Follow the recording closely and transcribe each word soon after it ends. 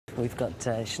We've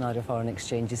got Schneider Foreign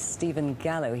Exchange's Stephen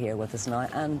Gallo here with us now,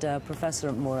 and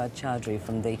Professor Moorad Choudhry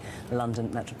from the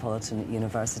London Metropolitan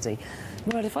University.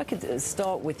 Moorad, if I could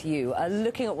start with you.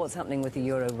 Looking at what's happening with the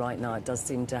euro right now, it does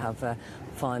seem to have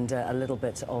found a little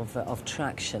bit of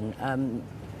traction.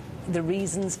 The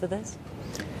reasons for this?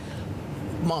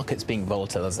 Markets being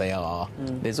volatile as they are,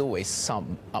 there's always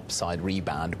some upside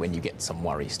rebound when you get some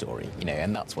worry story,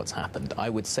 and that's what's happened. I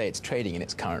would say it's trading in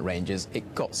its current ranges.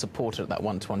 It got supported at that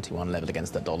 121 level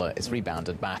against the dollar. It's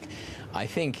rebounded back. I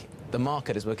think the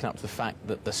market is waking up to the fact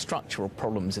that the structural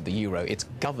problems of the euro, its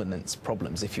governance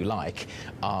problems, if you like,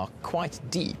 are quite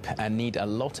deep and need a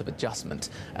lot of adjustment.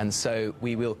 And so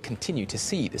we will continue to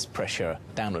see this pressure,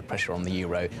 downward pressure on the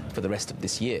euro for the rest of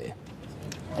this year.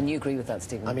 And you agree with that,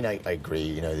 Stephen? I mean, I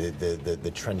agree.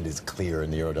 The trend is clear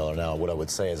in the euro-dollar now. What I would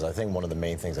say is I think one of the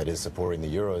main things that is supporting the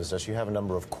euro is that you have a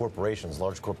number of corporations,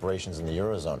 large corporations in the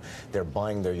eurozone. They're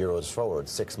buying their euros forward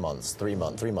 6 months, 3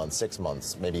 months, 6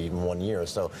 months, maybe even 1 year.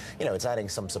 So, it's adding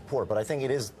some support. But I think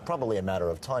it is probably a matter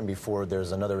of time before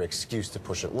there's another excuse to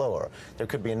push it lower. There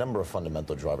could be a number of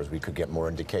fundamental drivers. We could get more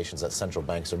indications that central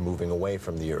banks are moving away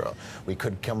from the euro. We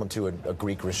could come to a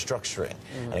Greek restructuring.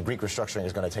 And a Greek restructuring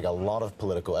is going to take a lot of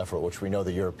political effort, which we know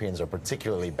the Europeans are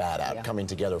particularly bad at, coming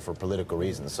together for political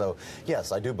reasons. So,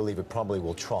 yes, I do believe it probably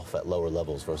will trough at lower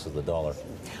levels versus the dollar.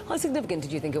 How significant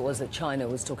did you think it was that China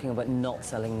was talking about not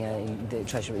selling the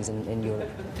treasuries in Europe?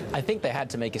 I think they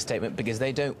had to make a statement because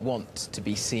they don't want to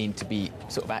be seen to be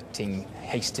sort of acting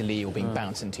hastily or being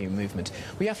bounced into a movement.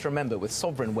 We have to remember, with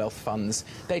sovereign wealth funds,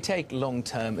 they take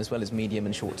long-term as well as medium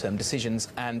and short-term decisions,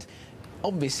 and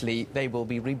obviously, they will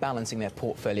be rebalancing their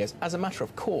portfolios as a matter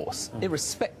of course,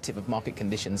 irrespective of market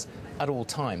conditions at all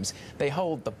times. They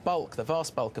hold the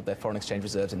vast bulk of their foreign exchange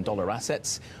reserves in dollar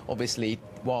assets. Obviously,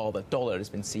 while the dollar has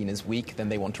been seen as weak, then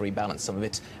they want to rebalance some of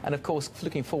it. And of course,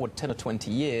 looking forward 10 or 20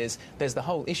 years, there's the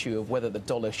whole issue of whether the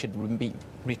dollar should be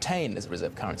retained as a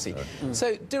reserve currency.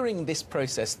 So during this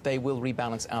process, they will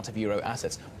rebalance out of euro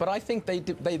assets. But I think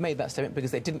they made that statement because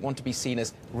they didn't want to be seen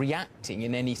as reacting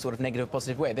in any sort of negative or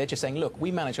positive way. They're just saying, look, we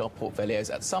manage our portfolios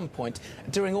at some point.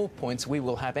 During all points, we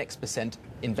will have X%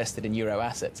 invested in euro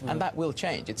assets, and that will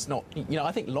change. It's not,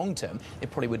 I think long term, it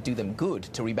probably would do them good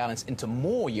to rebalance into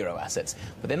more euro assets,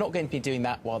 but they're not going to be doing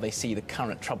that while they see the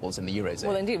current troubles in the eurozone.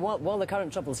 Well, indeed, while the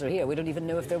current troubles are here, we don't even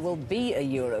know if there will be a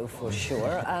euro for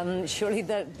sure. Surely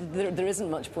there isn't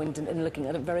much point in looking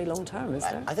at it very long term, is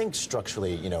there? I think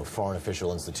structurally, foreign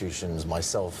official institutions,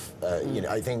 myself,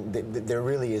 I think there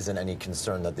really isn't any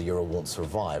concern that the euro won't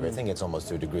survive. I think it's almost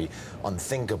to a degree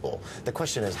unthinkable. The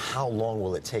question is, how long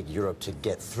will it take Europe to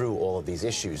get through all of these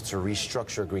issues, to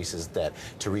restructure Greece's debt,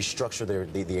 to restructure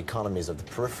the economies of the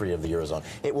periphery of the eurozone?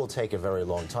 It will take a very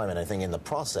long time, and I think in the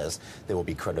process there will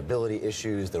be credibility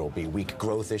issues, there will be weak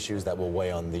growth issues that will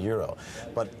weigh on the euro.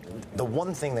 But the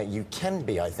one thing that you can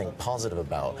be, I think, positive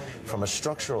about from a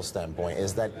structural standpoint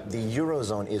is that the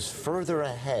eurozone is further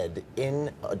ahead in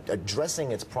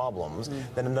addressing its problems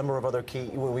than a number of other key.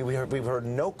 We've heard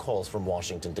no calls from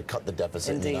Washington to cut the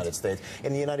deficit in the United States.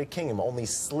 In the United Kingdom, only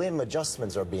slim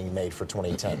adjustments are being made for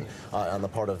 2010 on the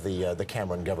part of the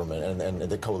Cameron government and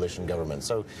the coalition government.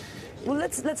 So, well,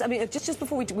 let's. I mean, just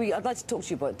before I'd like to talk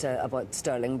to you about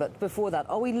sterling, but before that,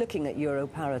 are we looking at euro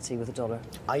parity with the dollar?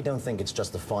 I don't think it's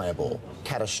justifiable.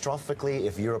 Catastrophically,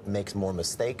 if Europe makes more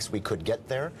mistakes, we could get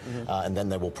there, and then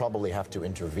they will probably have to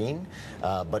intervene.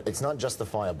 But it's not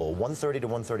justifiable. 130 to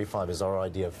 135 is our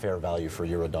idea of fair value for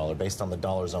euro dollar, based on the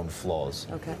dollar's own flaws.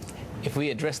 Okay. If we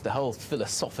address the whole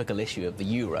philosophical issue of the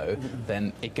euro,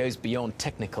 then it goes beyond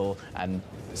technical and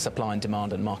supply and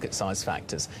demand and market size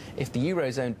factors. If the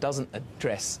eurozone doesn't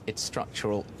address its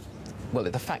structural, well,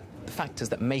 the factors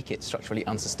that make it structurally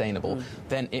unsustainable,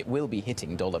 then it will be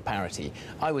hitting dollar parity.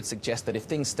 I would suggest that if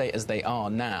things stay as they are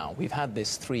now, we've had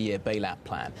this 3-year bailout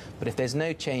plan, but if there's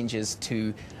no changes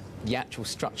to the actual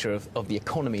structure of the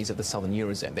economies of the southern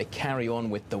eurozone, they carry on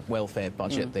with the welfare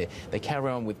budget, they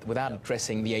carry on without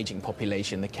addressing the aging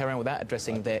population, they carry on without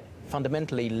addressing their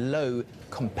fundamentally low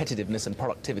competitiveness and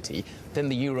productivity, then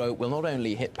the euro will not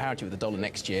only hit parity with the dollar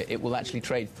next year, it will actually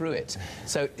trade through it.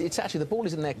 So it's actually, the ball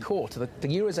is in their court. The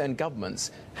eurozone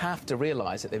governments have to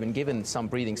realise that they've been given some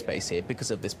breathing space here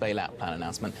because of this bailout plan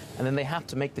announcement, and then they have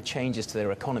to make the changes to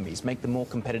their economies, make them more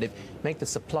competitive, make the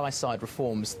supply side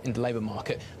reforms in the labour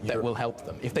market that will help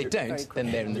them. If they don't,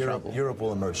 then they're in the trouble. Europe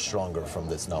will emerge stronger from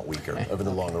this, not weaker, over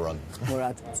the longer run.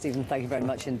 Moorad, Stephen, thank you very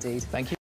much indeed. Thank you.